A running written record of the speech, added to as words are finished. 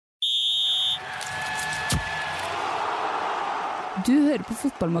Du hører på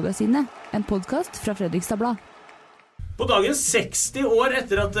Fotballmagasinet, en podcast fra Fredrikstad Blad. På dagens 60 år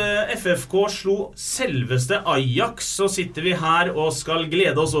etter at FFK slo selveste Ajax, så sitter vi her og skal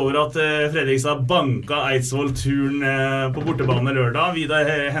glede oss over at Fredrikstad banka Eidsvoll Turn på bortebane lørdag. Vidar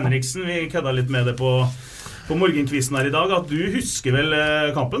Henriksen, vi kødda litt med det på morgenkvisten her i dag, at du husker vel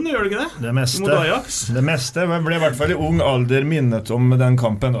kampen, gjør du ikke det? Det meste. Mot Ajax. Det meste, men ble i hvert fall i ung alder minnet om den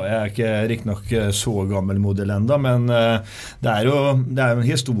kampen. Jeg er ikke riktig nok så gammel modell enda, men det er en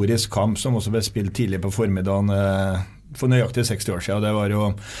historisk kamp som også ble spilt tidlig på formiddagen for nøyaktig 60 år siden. Det var jo,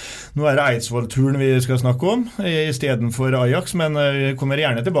 nå er det Eidsvoll-turen vi skal snakke om i stedet for Ajax, men vi kommer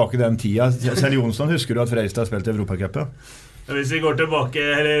gjerne tilbake den tida. Selv Jonsson, husker du at Fredrikstad spilte Europacupen? Hvis vi går tilbake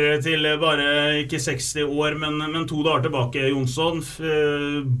til bare ikke 60 år, men 2 dager tilbake, Jonsson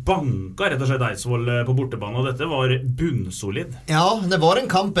banka rett og slett Eidsvoll på bortebane, og dette var bunnsolid. Ja, det var en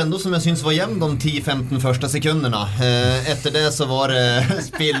kamp ändå som jag syns var jämn de 10-15 första sekunderna. Efter det så var det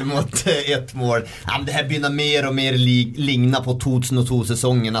spill mot ett mål. Ja, det här börjar mer och mer ligna på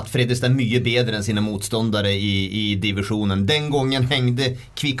 2002-säsongen, att Fredrikstad är mycket bättre än sina motståndare i divisionen. Den gången hängde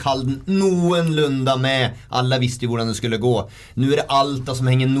Kvikkhalden någorlunda med. Alla visste ju hur det skulle gå. Nu är det Alta som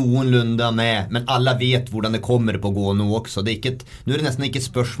hänger någorlunda med, men alla vet hur det kommer på gå nu också. Nu är det nästan inte ett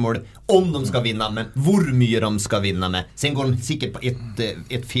spörsmål om de ska vinna, men hur mycket de ska vinna med. Sen går de säkert på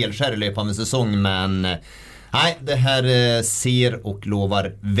ett felskär i löpande säsong, men nej, det här ser och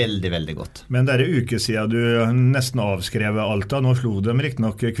lovar väldigt, väldigt gott. Men det uke siden du nesten avskrev Alta. Nå slo de riktig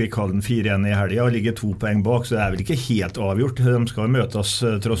nok Kvikkhalden 4-1 i helgen og ligger 2 poeng bak, så det er vel ikke helt avgjort. De skal møtes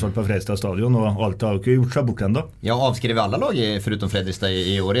tross alt på Fredrikstad stadion, og Alta har ikke gjort seg bort enda. Jag avskrev alla lag förutom Fredrikstad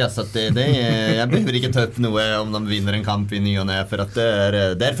i år, ja, så att jag behöver inte ta upp något om de vinner en kamp i ny och nä, för att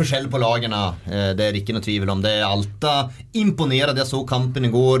det är forskjell på lagarna. Det är inte något tvivel om det. Alta imponerade, jag såg kampen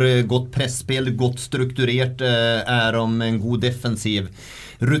igår, gott pressspel, gott strukturerat, är om en god defensiv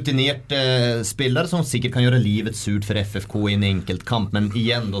rutinerad spelare som säkert kan göra livet surt för FFK i en enkelt kamp, men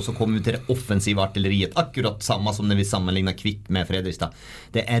igen då så kommer vi till det offensiva artilleriet, akkurat samma som när vi sammanlignar Kvik med Fredrikstad.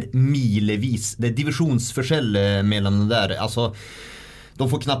 Det är milevis, det är divisionsförskäll mellan det där, alltså de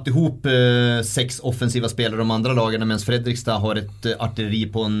får knappt ihop 6 offensiva spelare de andra lagarna, medan Fredrikstad har ett artilleri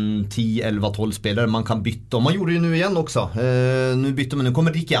på en 10, 11, 12 spelare man kan byta. Och man gjorde det ju nu igen också. Nu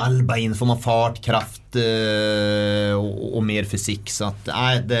kommer Ricky Alba in, får man fart, kraft och mer fysik. Så att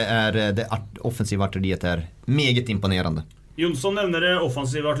det offensiva artilleriet är meget imponerande. Jonsson nevner det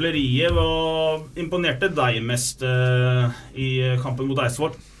offensive artilleriet. Hva imponerte deg mest i kampen mot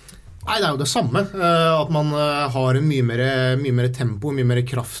Eidsvoll? Nei, det er jo det samme, at man har mye mer tempo, mye mer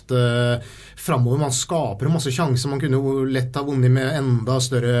kraft fremover. Man skaper en masse sjanser, man kunne jo lett ha vunnet med enda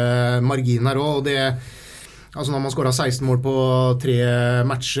større marginer også, og det, altså når man skåret 16 mål på 3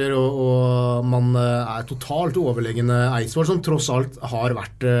 matcher, og man er totalt overleggende Eidsvoll, som tross alt har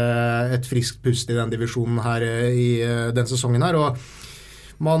vært et friskt pust i den divisjonen her i den sesongen her, og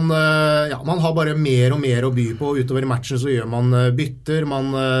man har bare mer og mer å by på. Utover i matchen så gjør man bytter, man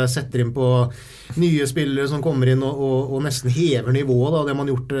setter inn på nye spillere som kommer inn og nesten hever nivået da, det man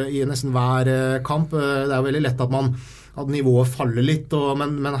har gjort i nesten hver kamp. Det er veldig lett at nivået faller litt,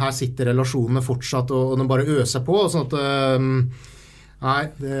 men her sitter relasjonene fortsatt og den bare øser på, sånn at nei,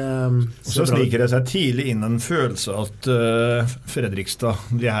 så sniker det seg tidlig inn en følelse at Fredrikstad,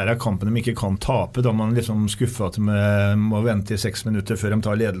 de her kampen de ikke kan tape, da man liksom skuffet med å vente i 6 minutter før de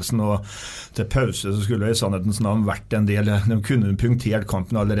tar ledelsen, og til pause så skulle det i sannhetens navn vært en del, de kunne punktert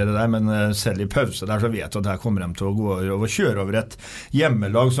kampen allerede der, men selv i pause der så vet du at her kommer de til å gå og kjøre over et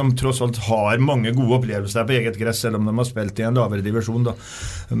hjemmelag som tross alt har mange gode opplevelser på eget gress, selv om de har spilt i en lavere divisjon da,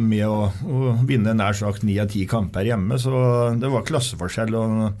 med å vinne nær sagt 9 av 10 kamper hjemme, så det var klasseforskjell.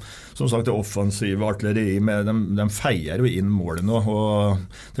 Og som sagt det offensive artilleri med de feier jo inn målet nå, og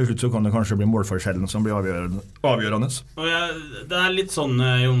til slutt så kan det kanskje bli målforskjellen som blir avgjørende. Og det er litt sånn,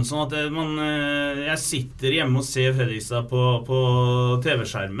 Jonsson, at jeg sitter hjemme og ser Fredrikstad på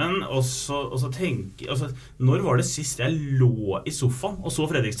TV-skjermen, og så tenker altså, når var det sist jeg lå i sofaen og så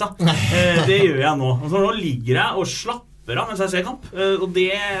Fredrikstad? Det gjør jeg nå. Så nå ligger jeg og slapper av mens jeg ser kamp, og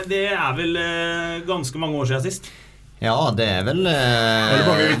det er vel ganske mange år siden sist. Ja, det är väl... Har du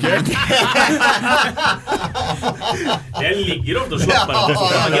mange uker? Jeg ligger ofte og slapper av.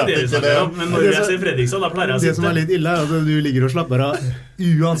 Men når jeg ser Fredrikstad, da pleier jeg å sitte. Det som er litt ille er at du ligger og slapper av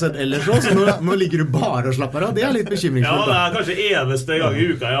uansett ellers også, så nå ligger du bare og slapper av. Det er litt bekymringsfullt. Ja, det er kanskje eneste gang i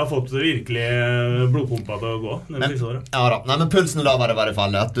uka jeg har fått virkelig blodpumpa til å gå. Ja da, nej, men pulsen lavere i varje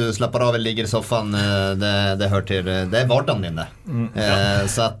fall. Att du slapper av eller ligger i soffan, det hör till, det är vardagen din det.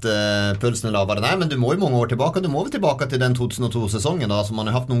 Så att pulsen är lavare. Nej, men du må ju många år tillbaka till den 2002-säsongen då. Alltså man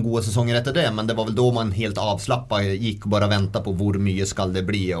har haft några goda säsonger efter det, men det var väl då man helt avslappnade avslappa, gick bara vänta på hvor mye skal det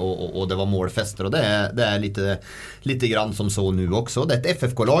bli och det var målfester och det är lite grann som så nu också. Det är ett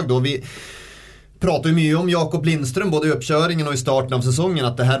FFK-lag då vi pratar ju mycket om Jakob Lindström både i uppköringen och i starten av säsongen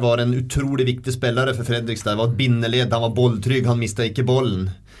att det här var en otroligt viktig spelare för Fredrikstad. Det var ett bindeled, han var bolltrygg, han missade inte bollen.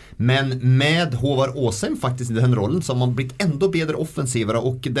 Men med Håvard Åsheim faktiskt i den rollen så har man blivit ändå bättre offensivare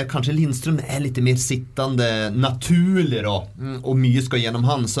och där kanske Lindström är lite mer sittande naturlig då och mycket ska genom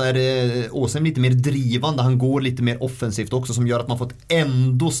han så är det Åsheim lite mer drivande, han går lite mer offensivt också som gör att man får ett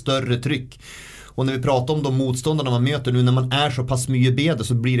ändå större tryck. Och när vi pratar om de motståndarna man möter nu när man är så pass mycket bättre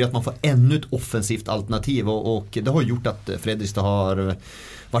så blir det att man får ännu ett offensivt alternativ och det har gjort att Fredrikstad har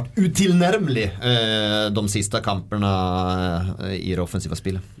varit utillnärmlig de sista kamperna i det offensiva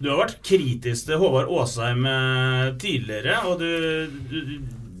spelet. Du har varit kritisk till Håvard Åsheim tidigare och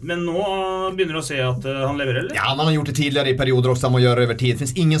men nu börjar du se att han levererar eller? Ja, man har gjort det tidigare i perioder också man gör över tid. Det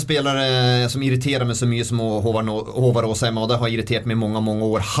finns ingen spelare som irriterar mig så mycket som Håvard Åsheim och det har irriterat mig många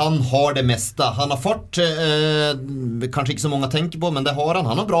år. Han har det mesta. Han har fått kanske inte så många tänker på men det har han.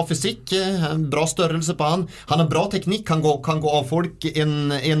 Han har bra fysik, bra störrelse på han. Han har bra teknik, kan gå av folk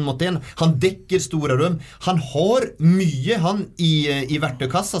en mot en. Han täcker stora rum. Han har mycket han i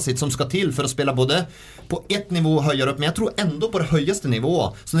verktøykassa sitt som ska till för att spela både på ett nivå högre upp men jag tror ändå på det högsta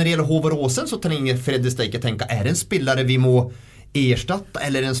nivå. Så när det gäller Håvard Åsheim så tränger Fredrikstad inte tänka är det en spelare vi må erstatta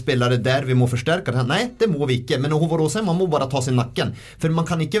eller en spelare där vi må förstärka det? Nej, det må vi inte. Men Håvard Åsheim man må bara ta sin nacken. För man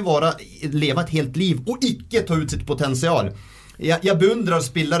kan inte leva ett helt liv och inte ta ut sitt potential. Jag beundrar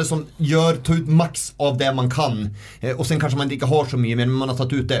spelare som tar ut max av det man kan och sen kanske man inte har så mycket men man har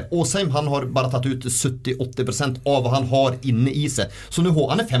tagit ut det. Åsheim han har bara tagit ut 70-80% av vad han har inne i sig. Så nu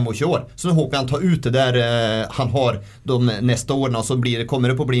han är 25 år. Så nu hoppas han ta ut det där han har de nästa åren och så kommer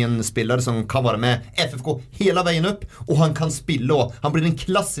det på att bli en spelare som kan vara med FFK hela vägen upp och han kan spilla. Han blir den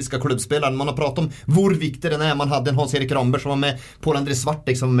klassiska klubbspelaren. Man har pratat om hur viktig den är. Man hade en Hans-Erik Ramberg som var med på André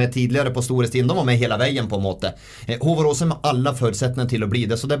Svartek som var med tidigare på Storestien. De var med hela vägen på en måte. Håvard Åsheim alla förutsättningar till att bli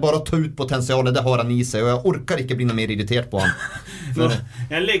det. Så det är bara att ta ut potentialet, det har han i sig. Och jag orkar inte bli något mer irriterad på honom.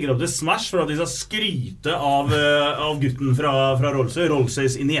 Jag lägger upp det Smash för att de ska skryta av gutten från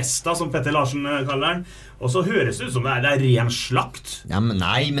Rolls-Royce Iniesta, som Petter Larsen kallar den. Och så hörs det ut som det är ren slakt. Ja, men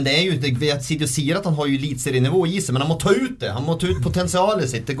nej, men det är ju jag sitter och säger att han har ju elitserienivå i sig, men han må ta ut det. Han må ta ut potentialet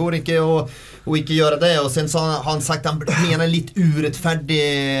sitt. Det går inte att inte göra det. Och sen så har han sagt att han menar lite urättfärdig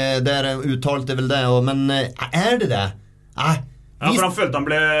där uttalet är väl det. Men är det det? Ja, för han følte han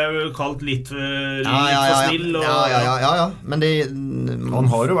blev kallt lite för snill och... Ja. Men det han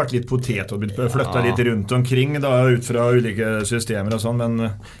har ju varit lite potet och flyttat lite runt omkring då utifrån olika systemer och sånt men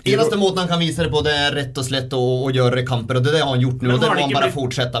enaste måten han kan visa det på det är rätt och slätt och göra kamper och det har han gjort nu men och det må han bara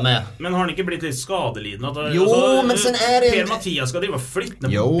fortsätta med. Men har han inte blivit lite skadelidande att jo, alltså, men sen är det Per Mathias ska driva flytta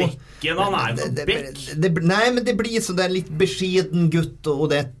på bäcken han är på bäck. Nej, men det blir så där lite beskeden gutt och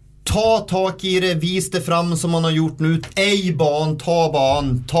det ta tag i det, vis det fram som man har gjort nu. Ej ban,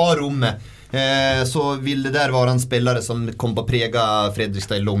 ta rummet. Så vill det där vara en spelare som kommer på prega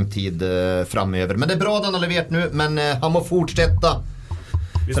Fredrikstad i lång tid framöver. Men det är bra att han har levererat nu, men han må fortsätta.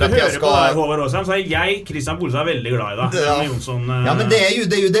 Hvis du hører på det Håvard Åsheim så jeg, Christian Bolstad, veldig glad i deg. Ja. Ja, men det är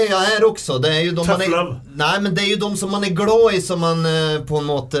ju det jag är också. Det är ju de nej, men det är ju de som man är glad i som man på en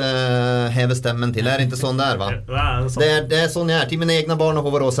måte häver stämmen till. Är det inte sån där va? Det är sån jag är till mina egna barn och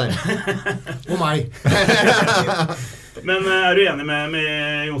Håvard Åsheim. Och mig. Men är du enig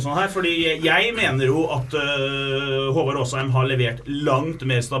med Jonsson här? Fordi jag menar ju att Håvard Åsheim har levererat långt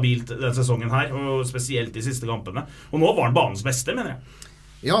mer stabilt den säsongen här och speciellt i sista kamperna. Och nu var han banens bästa menar jag.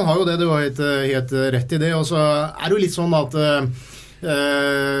 Ja, han har jo det. Du har helt rett i det. Og så er det jo litt sånn at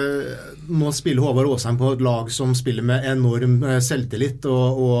nå spiller Håvard Åsheim på et lag som spiller med enorm selvtillit,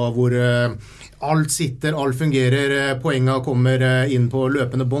 og hvor alt sitter, alt fungerer, poengene kommer inn på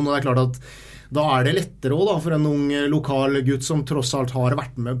løpende bånd, og det er klart at da er det lettere også da, for en ung lokal gutt som tross alt har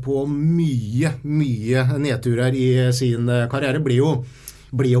vært med på mye nedturer i sin karriere, blir jo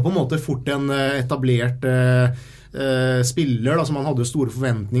på en måte fort en etablert spiller da, som man hadde store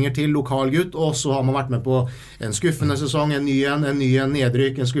forventninger til, lokal gutt, og så har man vært med på en skuffende sesong, en ny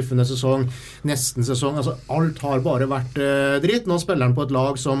nedrykk, en skuffende sesong, nesten sesong, altså alt har bare vært dritt. Nå spiller han på et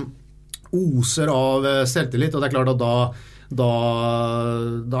lag som oser av selvtillit, og det er klart at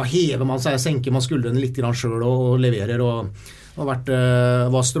da hever man seg, senker man skuldrene litt grann selv og leverer, og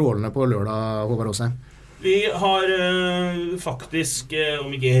var strålende på lørdag, Håvard Åsheim. Vi har faktisk,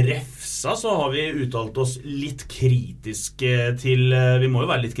 om ikke refs pressa så har vi uttalt oss litt kritiske til, vi må jo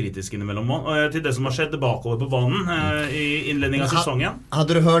være litt kritiske innimellom, til det som har skjedd bakover på banen i innledningen av sesongen.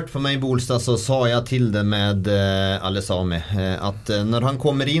 Hade du hört på mig Bolstad så sa jag till det med Alesami att när han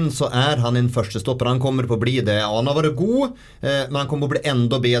kommer in så är han en första stoppare, han kommer på att bli det. Ja, han har varit god, men han kommer att bli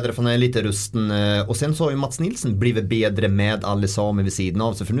ändå bättre för han är lite rusten. Och sen så har ju Mats Nilsson blivit bättre med Alesami vid sidan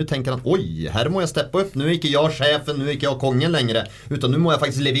av sig, för nu tänker han, oj, här må jag steppa upp, nu är inte jag chefen, nu är inte jag kongen längre, utan nu må jag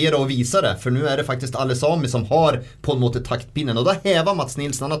faktiskt levera och visa det, för nu är det faktiskt Alesami som har på något sätt taktpinnen, och då hävar Mats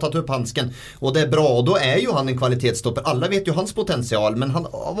Nilsson, han har tagit upp handsken, och det är bra, och då är ju han en kvalitetsstopper. Alla vet ju hans potential, men han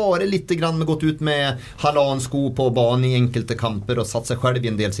har varit lite grann med gått ut med halansko på banan i enkelte kamper och satt sig själv i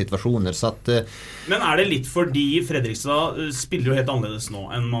en del situationer, så att men är det lite fordi Fredrikstad spiller jo helt annerledes nå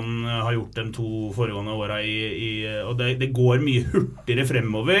enn man har gjort de 2 foregående åra og det går mye hurtigere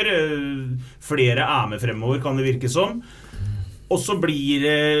fremover, flere med fremover kan det virke som. Og så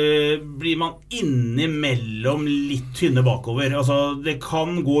blir man innimellom litt tynne bakover. Altså, det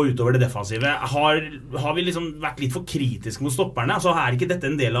kan gå utover det defensive. Har vi liksom vært litt for kritiske mot stopperne? Altså, ikke dette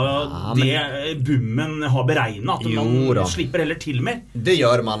en del av det Bummen har beregnet, at man slipper heller til mer? Det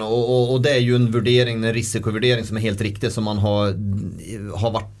gör man, och det är ju en värdering, en risikovurdering som är helt riktig, som man har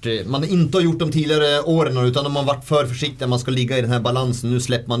varit, man inte har gjort de tidigare åren, utan man har varit för försiktig, man ska ligga i den här balansen, nu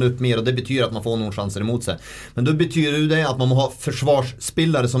släpper man upp mer, och det betyder att man får någon chanser emot sig. Men då betyder ju det att man har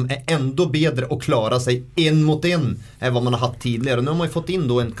försvarsspelare som är ändå bättre och klara sig 1 mot 1 än vad man har haft tidigare. Nu har man ju fått in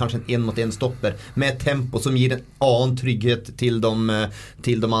då kanske en 1 mot 1 stopper med ett tempo som ger en annan trygghet till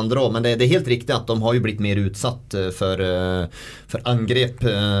de andra. Men det är helt riktigt att de har ju blivit mer utsatt för angrepp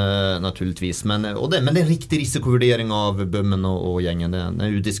naturligtvis. Men det är en riktig risikovärdering av Bummen och gängen. Den är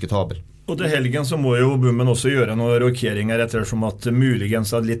ju diskutabel. Og til helgen så må jo Bummen også gjøre noen rokeringer, ettersom at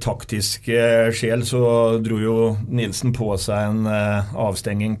muligens av litt taktisk skjel så dro jo Nilsen på seg en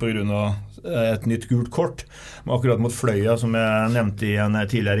avstenging på grunn av et nytt gult kort, men akkurat mot Fløya, som jeg nevnte i en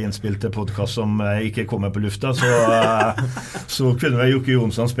tidligere innspilt podcast som ikke kommer på lufta, så kunne vel Jokke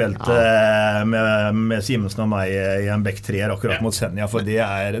Jonsson spilt med Simensen og meg i en Beck 3 akkurat mot Senja, for det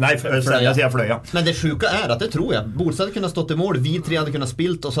nei, Senja sier Fløya. Men det sjuka att det tror jag, Bolstad hade kunnat stått i mål, vi 3 hade kunnat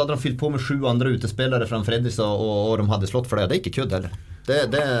spilt, och så hade de fyllt på med 7 andra utespelare från Fredrikstad, och de hade slått Fløya. Det är inte kudd heller. Nej,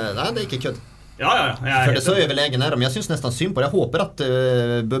 det är inte kudd. Ja. För det så överlägen är de. Jag syns nästan synd på det. Jag hoppas att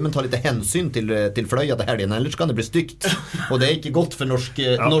Bummen tar lite hänsyn till Fløya det helgen, eller kan det bli stygt. Och det är inte gott för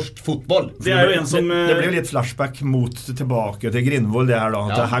norsk fotboll. Det är ju en som det blir litt flashback mot tillbaka till Grindvoll det här då.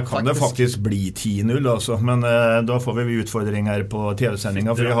 Att här kan det faktiskt bli 10-0 alltså, men då får vi utfordringer på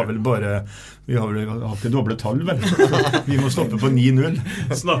TV-sändningar, för vi har väl haft doble tall väl. Vi måste stoppa på 9-0.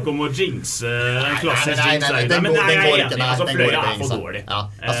 Snakk om att jinx, en klassisk jinx. Nej, den går inte. Alltså Fløya för dålig.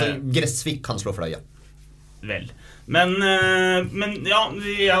 Ja, alltså Gressvik kan slå Fløya. Vel. Men ja,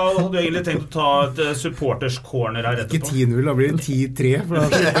 jeg hadde egentlig tenkt å ta et supporters corner her etterpå. Ikke 10-0, da blir det 10-3, for da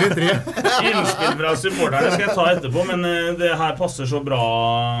slipper vi 3. Innspill fra supporterne skal jeg ta etterpå, men det her passer så bra.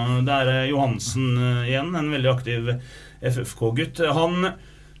 Det Johansen igjen, en veldig aktiv FFK-gutt. Han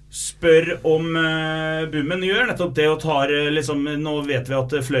spør om Bummen gjør nettopp det og tar liksom, nå vet vi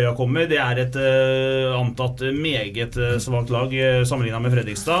at Fløya kommer, det et antatt meget svagt lag sammenlignet med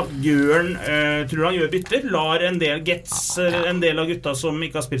Fredrikstad. Bjørn, tror han gjør bytter? Lar en del av gutta som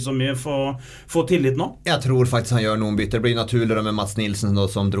ikke har spilt så mye få tillit nå? Jag tror faktiskt han gör någon bytter. Det blir naturligare med Mats Nilsson då,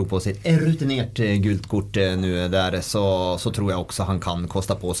 som drog på sitt rutinerat gult kort nu där, så tror jag också han kan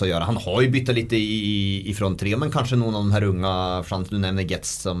kosta på sig att göra. Han har ju bytt lite ifrån 3, men kanske någon av de här unga, fram till du nämner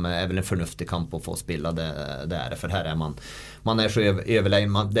Getz, som är väl en förnuftig kamp att få spela det för här är man är så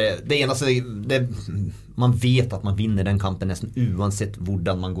överlägen, det enaste man vet att man vinner den kampen nästan oavsett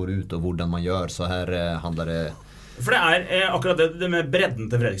hvordan man går ut och hvordan man gör, så här handlar det. For det akkurat det med bredden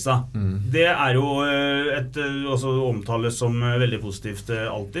til Fredrikstad. Det jo også omtales som veldig positivt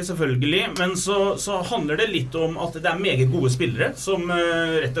alltid, selvfølgelig. Men så handler det litt om at det meget gode spillere som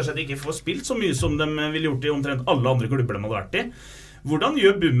rett og slett ikke får spilt så mye som de ville gjort i omtrent alle andre klubber de hadde vært i. Hvordan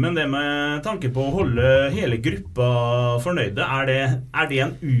gjør Bummen det med tanke på å holde hele gruppa fornøyde? Det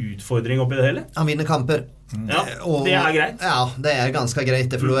en utfordring oppi det hele? Han vinner kamper. Ja, det greit. Ja, det ganska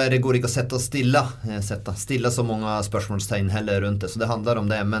greit, för då det går inte att sätta stilla så många spørsmålstegn heller runt det, så det handlar om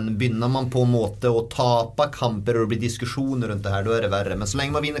det. Men begynner man på en måte å tapa kamper och det blir diskussioner runt det här, då det värre. Men så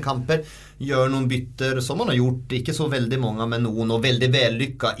länge man vinner kamper, gör någon bytter som man har gjort, inte så väldigt många men någon, och väldigt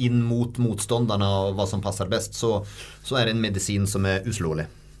vällycka in mot motståndarna och vad som passar bäst, så det en medicin som uslåelig.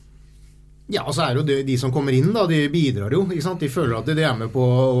 Ja, og så det jo de som kommer inn da, de bidrar jo, ikke sant? De føler at de med på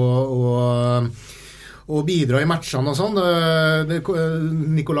å og bidra i matchene og sånn.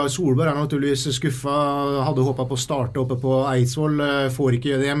 Nikolai Solberg naturligvis skuffet, hadde håpet på å starte oppe på Eidsvoll, får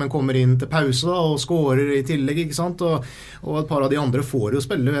ikke det, men kommer inn til pause da, og skårer i tillegg, ikke sant? Og et par av de andre får jo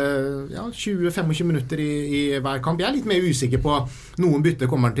spille 20-25 minutter i hver kamp. Jeg er litt mer usikker på noen bytte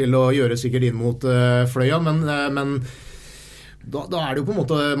kommer til å gjøre sikkert inn mot Fløya, men da er det jo på en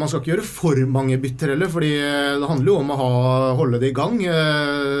måte, man skal ikke gjøre for mange bytter heller, fordi det handler jo om å holde det i gang.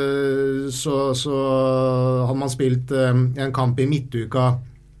 Så hadde man spilt en kamp i midtuka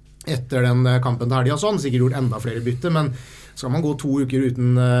etter den kampen til helga, så hadde man sikkert gjort enda flere bytter, men skal man gå 2 uker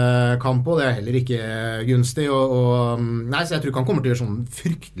uten kamp, og det er heller ikke gunstig. Nei, så jeg tror ikke han kommer til å gjøre sånn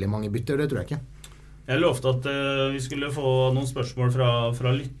fryktelig mange bytter, det tror jeg ikke. Jeg lovte at vi skulle få noen spørsmål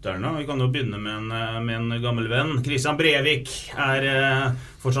fra lytterne. Vi kan jo begynne med en gammel venn. Christian Brevik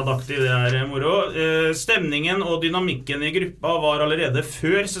fortsatt aktiv, det moro. Stemningen og dynamikken i gruppa var allerede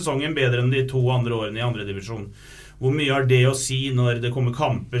før sesongen bedre enn de 2 andre årene i andre divisjon. Hvor mye har det å si når det kommer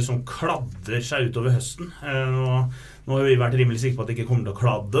kamper som kladder seg utover høsten? Nå har vi vært rimelig sikre på at det ikke kommer til å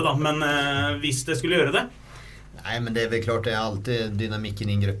kladde, da. Men hvis det skulle gjøre det? Nej, men det är väl klart, det är alltid dynamiken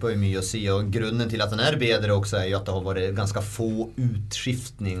i en grupp och mycket att se, och grunden till att den är bättre också är ju att det har varit ganska få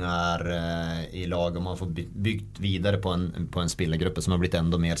utskiftningar i lag, och man får byggt vidare på en spelargrupp som har blivit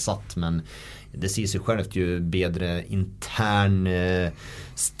ändå mer satt, men det ser sig självt ju bättre intern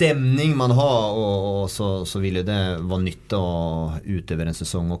stämning man har, och så vill ju det vara nytta ut över en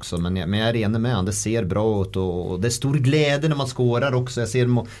säsong också, men jag är enig med han, det ser bra ut, och det är stor glädje när man skårar också. Jag ser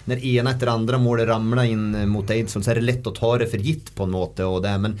när ena efter andra mål ramlar in mot Eidsvoll, så är det lätt att ta det för gitt på en måte, och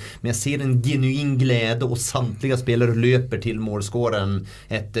det, men jag ser en genuin glädje, och samtliga spelare löper till målskåren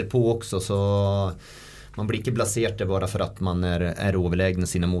etterpå också, så man blir inte blaserad bara för att man är överlägsen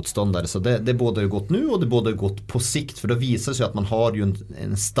sina motståndare. Så det både har gått nu, och det både har gått på sikt, för då visar sig att man har ju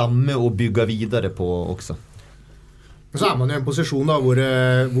en stamme att bygga vidare på också. Så är man ju i en position då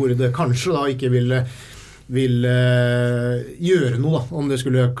hvor det kanske då inte vill göra något om det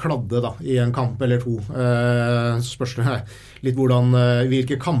skulle kladde då i en kamp eller 2. Spørs det litt hvordan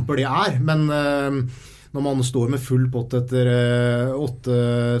hvilke kamper det är, men når man står med full pott etter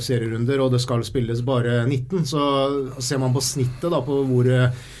 8 serierunder, og det skal spilles bare 19, så ser man på snittet da, på hvor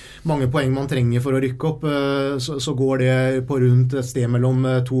mange poeng man trenger for å rykke opp, så går det på rundt et sted mellom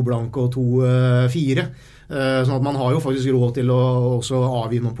 2 blanke og 2-4. Sånn at man har jo faktisk råd til å også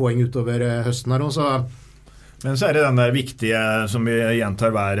avgi noen poeng utover høsten her også. Men så är det den där viktiga som vi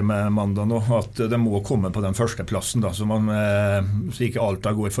gjentar hver med mandag nå, at det må komme på den første plassen da, så man så ikke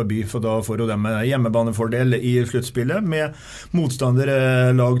Alta går forbi, for da får jo de hjemmebanefordel i sluttspillet med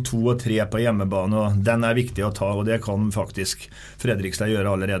motstandere lag 2 og 3 på hjemmebane, og den er viktig å ta, og det kan faktisk Fredrikstad gjøre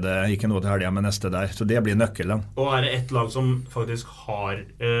allerede, ikke noe til helgen med neste der, så det blir nøkkelen. Og det et lag som faktisk har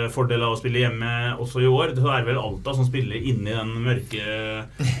fordel av å spille hjemme også i år, det vel Alta som spiller inne i den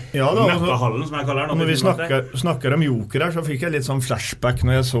mørkehallen som jeg kaller den. Når vi snakker om joker her, så fikk jeg litt sånn flashback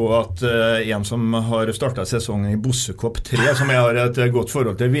når jeg så at en som har startet sesongen i Bossekopp 3, som jeg har et godt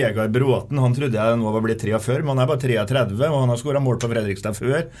forhold til, Vegard Bråten, han trodde jeg nå var blitt 43, men han bare 33, og han har skåret mål på Fredrikstad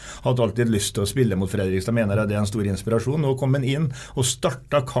før, hadde alltid lyst til å spille mot Fredrikstad, mener jeg det en stor inspirasjon. Nå kom han inn og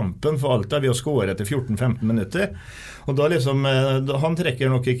startet kampen for Alta ved å skåre etter 14-15 minutter, og da liksom, han trekker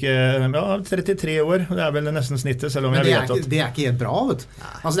nok ikke 33 år, det vel nesten snittet, selv om jeg vet at det ikke helt bra, vet du.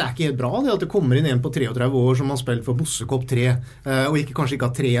 Altså det ikke helt bra det at det kommer inn en på 33 år som har spilt for Bossekopp 3, og kanskje ikke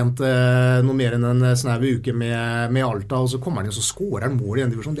har trent noe mer enn en snau uke med Alta, og så kommer han inn og så skårer han mål i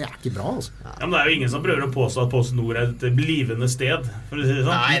en divisjon. Det ikke bra, altså. Ja, men det jo ingen som prøver å påstå at Post Nord et blivende sted, for å si det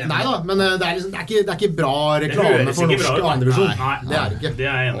sånn. Nei da, men det liksom, det ikke bra reklame for norsk andredivisjon. Det ikke. Det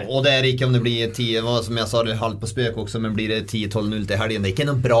jeg enig. Og det ikke om det blir 10, som jeg sa det halvt på spøk också, men blir det 10-12-0 til helgen. Det ikke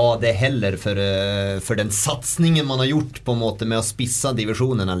noe bra det heller for den satsningen man har gjort på en måte med å spissa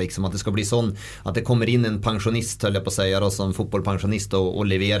divisjonerna, liksom, at det skal bli sånn at det kommer inn en pensjonist, höll jag på att säga, då, som fotbollpensionist och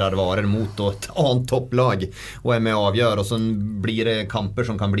leverar varor mot ett annat topplag och är med och avgör, och så blir det kamper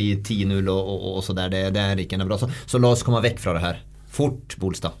som kan bli 10-0 och så där. Det inte bra. Så låt oss komma väck från det här. Fort,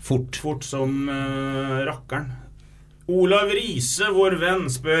 Bolstad. Fort som rakkeren. Olav Riise, vår venn,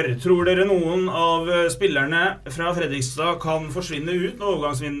 spør: tror dere noen av spillerne fra Fredrikstad kan forsvinne ut når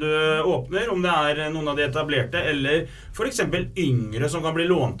overgangsvinduet åpner, om det noen av de etablerte, eller for eksempel yngre som kan bli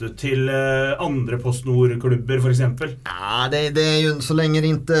lånt ut til andre PostNord-klubber, for eksempel? Ja, det ju så länge det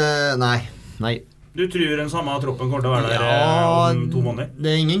inte... Nej. Du tror den samme troppen kommer til å være der om 2 måneder? Det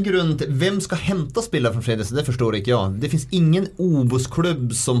är ingen grund till. Vem ska hämta spelare från Fredrikstad? Det förstår inte jag. Det finns ingen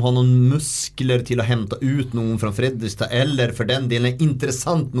OBOS-klubb som har någon muskler till att hämta ut någon från Fredrikstad eller för den delen är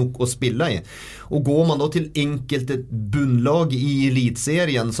intressant nog att spela i. Och går man då till enkelt ett bunnlag i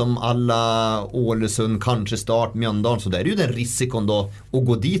elitserien som alla Ålesund, kanske Start, Mjøndalen, så där är ju den risken då att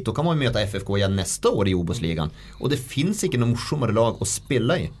gå dit. Då kan man ju möta FFK igen nästa år i OBOS-ligan. Och det finns inte någon morsommare lag att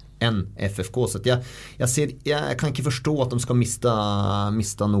spela i än FFK, så att jag kan inte förstå att de ska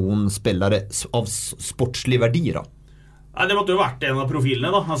mista någon spelare av sportslig värde då. Nei, det måtte jo vært en av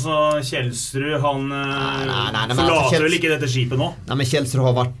profilene da. Altså, Kjelsrud, han forlater vel ikke dette skipet nå? Nej, men Kjelsrud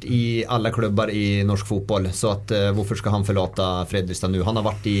har varit i alla klubbar i norsk fotboll, så att varför ska han förlata Fredrikstad nu? Han har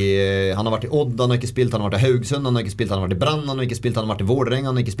varit i Odd, han har inte spelat, han har varit i Haugesund, han har inte spelat, han har varit i Brann, han har inte spelat, han har varit i Vålerenga,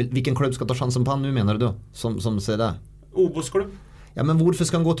 han har inte spelat. Vilken klubb ska ta chansen på han nu, menar du? Som säger det? Obos-klubb. Ja, men varför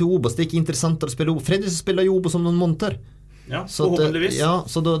ska han gå till Obos? Det är inte intressant att spela Obos. Fredrikstad spelar ju Obos om någon monter. Ja, så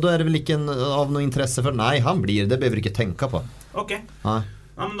så då är det väl inte av något intresse för. Nej, han blir det behöver du inte tänka på. Okej. Ja.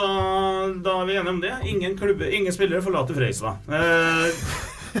 Ja, men då är vi enige om det. Ingen spelare forlater Fredrikstad.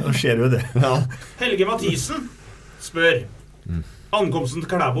 Då sker jo det. Ja. Helge Mathisen spør ankomsten till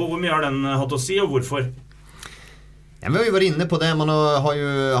Klæbo, hvor mye har den hatt å si och varför? Ja, vi har ju varit inne på det.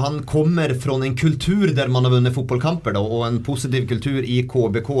 Han kommer från en kultur där man har vunnit fotbollskamper då, och en positiv kultur i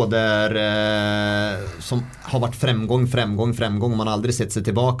KBK där som har varit framgång. Man har aldrig sett sig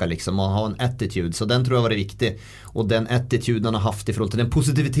tillbaka liksom, och har en attitude, så den tror jag var viktig. Och den attituden han har haft ifrån till den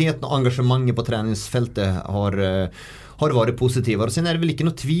positiviteten och engagemanget på träningsfältet har varit positiva. Och sen är det väl inte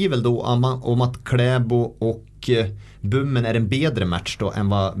något tvivel då om att Klæbo och Bummen är en bättre match då än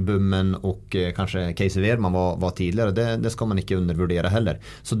vad Bummen och kanske Casey Wehrman var tidigare. Det ska man inte undervärdera heller.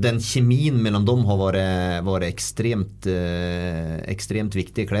 Så den kemin mellan dem har varit extremt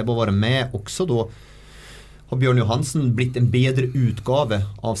viktig. Klæbo var med också då. Har Bjørn Johansen blivit en bättre utgave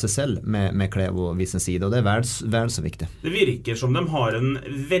av sig själv med Klæbo vid sin sida, och det är väl så viktigt. Det virker som de har en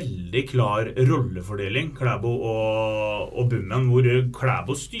väldigt klar rollefordeling, Klæbo och Bummen, hvor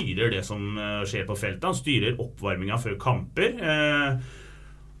Klæbo styrer det som sker på fältet. Han styrer oppvarminga før kamper,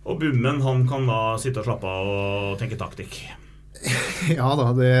 och Bummen han kan da sitte og slappe av og tenke taktikk. Ja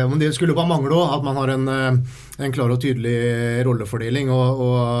da, men det skulle bare mangle også, at man har en klar og tydelig rollefordeling,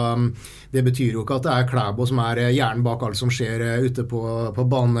 og det betyr jo ikke at det er Klæbo som er hjernen bak alt som skjer ute på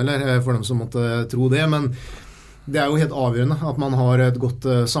banen, eller for dem som måtte tro det, men det er jo helt avgjørende at man har et godt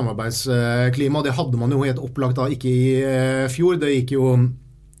samarbeidsklima, og det hadde man jo helt opplagt da, ikke i fjor. Det gikk jo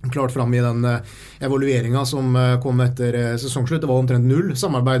klart fram i den evalueringen som kom etter sesongslutt. Det var omtrent null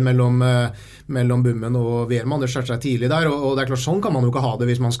samarbeid mellom Bummen og Wehrman. Det skjedde seg tidlig der, og det er klart, sånn kan man jo ikke ha det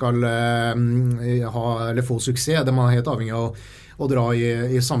hvis man skal få suksess. Det man er helt avhengig av å dra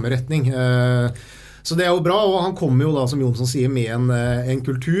i samme retning. Så det er jo bra, og han kommer jo da, som Jonsson sier, med en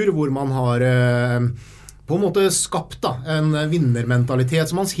kultur hvor man har på en måte skapt da, en vinnermentalitet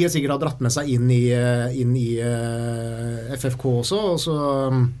som han helt sikkert har dratt med seg inn i FFK også, og så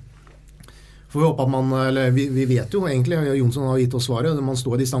får vi håpe at man, eller vi vet jo egentlig, Jonsson har gitt oss svaret, man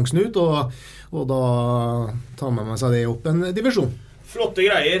står distansen ut, og da tar man med seg det opp en divisjon. Flotte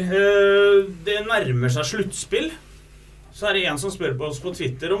greier. Det nærmer seg sluttspill. Så er det en som spør på oss på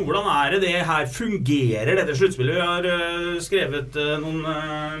Twitter om hvordan det her fungerer, dette sluttspillet. Vi har skrevet noen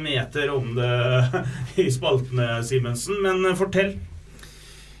meter om det i spaltene, Simensen, men fortell.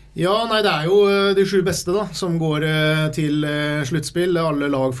 Ja, nei, det er jo de 7 beste da, som går til sluttspill. Alle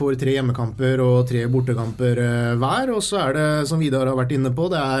lag får 3 hjemmekamper og 3 bortekamper hver, og så er det, som Vidar har vært inne på,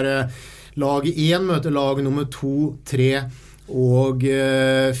 det er lag 1 møter lag nummer 2, 3 og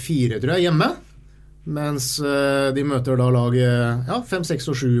 4, tror jeg, hjemme. Mens de møter da lag 5, 6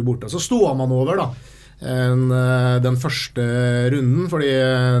 og 7 borte. Så står man over da den første runden, fordi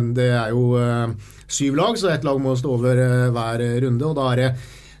det er jo 7 lag, så et lag må stå over hver runde, og da er det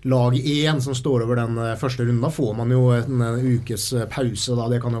lag 1 som står over den første runden. Da får man jo en ukes pause da.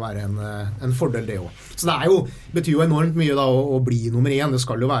 Det kan jo være en fordel det også. Så det er jo, betyr jo enormt mye da å bli nummer 1. Det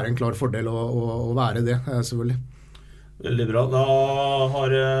skal jo være en klar fordel å være det, selvfølgelig. Veldig bra. Da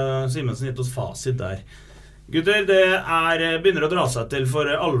har Simensen gitt oss fasit der. Gutter, det begynner å dra seg til for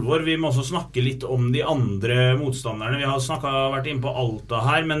alvor. Vi må også snakke litt om de andre motstanderne. Vi har vært inne på Alta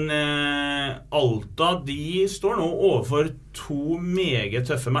her, men Alta, de står nå overfor 2 meget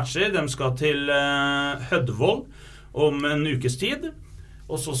tøffe matcher. De skal til Hødvoll om en ukes tid.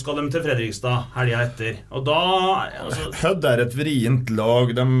 Og så skal de til Fredrikstad helga etter. Og da Hødd er et vrient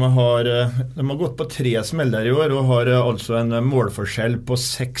lag. De har gått på 3 smeller i år og har altså en målforskjell på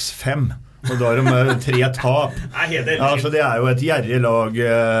 6-5 Og da de 3 tap. Så det jo et gjerrig lag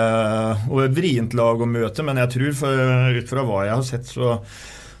og et vrient lag å møte, men jeg tror, ut fra hva jeg har sett, så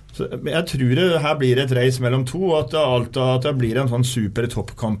jeg tror det her blir et reis mellom 2, at det blir en sånn super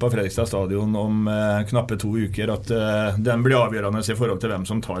toppkamp av Fredrikstad stadion om knappe 2 uker, at den blir avgjørende i forhold til hvem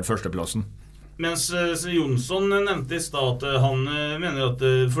som tar førsteplassen. Mens Jonsson nevnte I stad at han mener at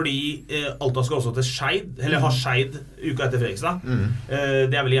fordi Alta skal også til Skeid, eller ha Skeid uka etter Fredrikstad,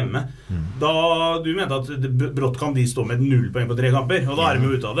 det vel hjemme. Da du mente at brått kan de stå med 0 poeng på 3 kamper, og da de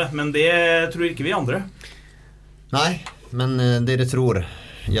jo ute av det. Men det tror ikke vi andre. Nei, men dere tror...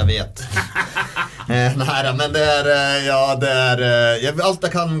 Jag vet. Nej, men Alta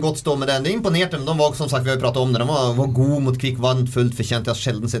kan godt stå med den. Det imponerte dem. De var som sagt, vi har ju pratat om det. De var god mot Kvikk, vant fullt förtjänt. Jag har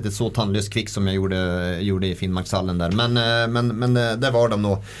sjelden sett ett så tandlöst Kvikk som jag gjorde I Finnmarkshallen där. Men det var de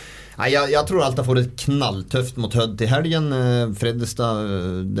nog. Jag tror Alta får ett knalltøft mot Hødd till helgen. Fredrikstad,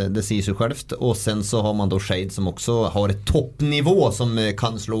 det säger sig självt. Och sen så har man då Skeid som också har ett toppnivå som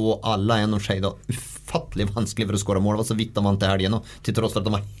kan slå alla en och Skeid ufattelig vanskelig for å skåre mål. Det var så vidt de vant til helgen nå, til tross for at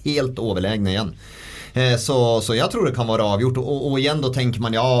de var helt overlegne igjen. Så jag tror det kan vara avgjort och igen då tänker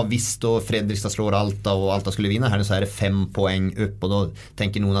man visst då Fredrikstad slår Alta och Alta skulle vinna här så det 5 poäng upp och då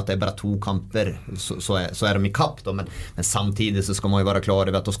tänker någon att det bara 2 kamper så är de I kapp då men samtidigt så ska man ju vara klar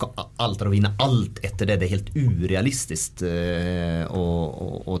över att då ska Alta vinna allt efter det är helt orealistiskt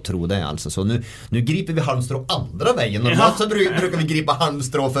och tro det alltså så nu griper vi halmstrå andra vägen normalt så brukar vi gripa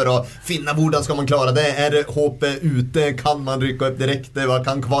halmstrå för att finna hvordan ska man klara det är hopp ute kan man rycka upp direkt vad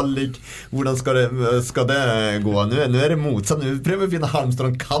kan kvalik hvordan ska det gå nu det motsatt nu prøver vi finne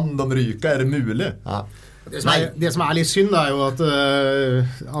Halmstrand kan de ryka det mulig det som litt synd jo at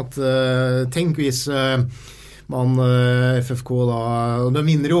tenk hvis man FFK da og de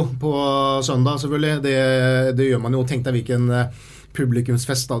vinner jo på søndag selvfølgelig det gjør man jo tenk deg hvilken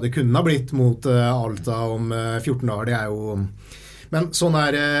publikumsfest da det kunne ha blitt mot Alta om 14 dager det jo men sånn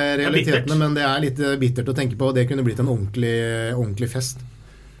realitetene men det litt bittert å tenke på det kunne blitt en ordentlig fest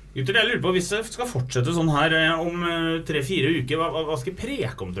Gutter, jeg lurer på, hvis det skal fortsette sånn her om 3-4 uker, hva skal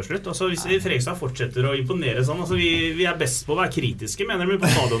preke om til slutt? Altså, hvis Fredrikstad fortsetter å imponere sånn, altså, vi best på å være kritiske, mener vi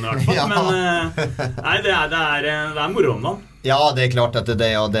på stadion I hvert fall, men nei, det moro om da. Ja, det klart att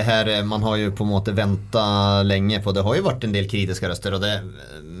det här man har ju på en måte väntat länge på det har ju varit en del kritiska röster och det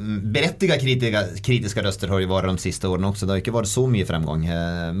berättigade kritiska röster har ju varit de sista åren också. Det har inte varit så mycket framgång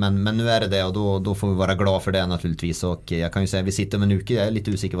men nu är det och då får vi vara glada för det naturligtvis och jag kan ju säga vi sitter om en uke. Jag är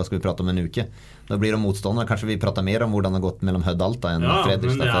lite usikker vad ska vi prata om en uke. Då blir de motståndare kanske vi pratar mer om hur det har gått mellan Hødd Alta än Fredrikstad. Ja,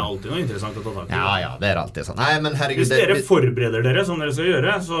 men det alltid något intressant att ta tag I. Ja, det alltid så. Nej, men herregud. Hvis dere forbereder dere som dere skal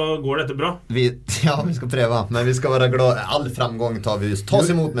gjøre, så går dette bra. Vi ska pröva, men vi ska vara glada. All framgång tar vi tas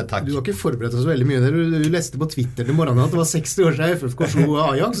emot med tack. Du har ikke forberedt oss veldig mye. Du leste på Twitter I morgenen at det var 60 år siden FFK slo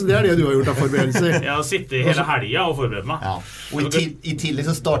Ajax, så det det du har gjort av forberedelser. Jeg har sittet hele helgen og forberedt meg. Ja. Og I tillegg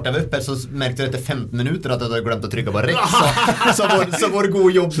så startet vi opp her, så merkte du etter 15 minutter at jeg hadde glemt å trykke på rett. Så var det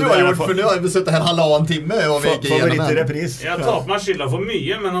god jobb du har gjort, for nå har vi sittet her halvannen time. Favoritt I repris. Jeg tar på meg skylda for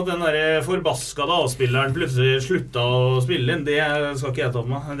mye, men at den der forbaskede avspilleren plutselig slutta å spille inn, det skal ikke jeg ta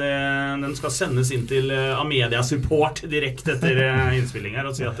på meg. Den skal sendes inn til Amedia Support direkte etter innspilling her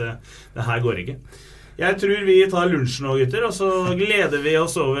og si at det her går ikke. Jeg tror vi tar lunsj nå, gutter, og så gleder vi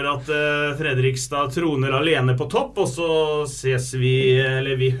oss over at Fredrikstad troner alene på topp, og så ses vi,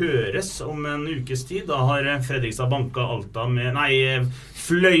 eller vi høres om en ukes tid. Da har Fredrikstad banka Alta med,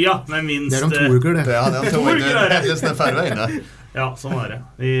 Fløya med minst... Det om 2 uker, det. Ja, det om 2 uker. Heldigvis den færre inne. Ja, sånn det.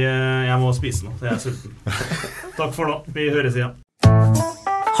 Jeg må spise nå, jeg sulten. Takk for nå, vi høres igjen.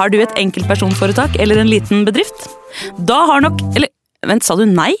 Har du et enkeltpersonforetak eller en liten bedrift? Da har nok... Eller, vent, sa du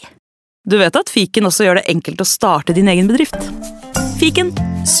nei? Du vet at Fiken også gjør det enkelt å starte din egen bedrift. Fiken,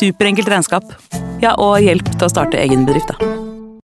 superenkelt regnskap. Ja, og hjelp til å starte egen bedrift da.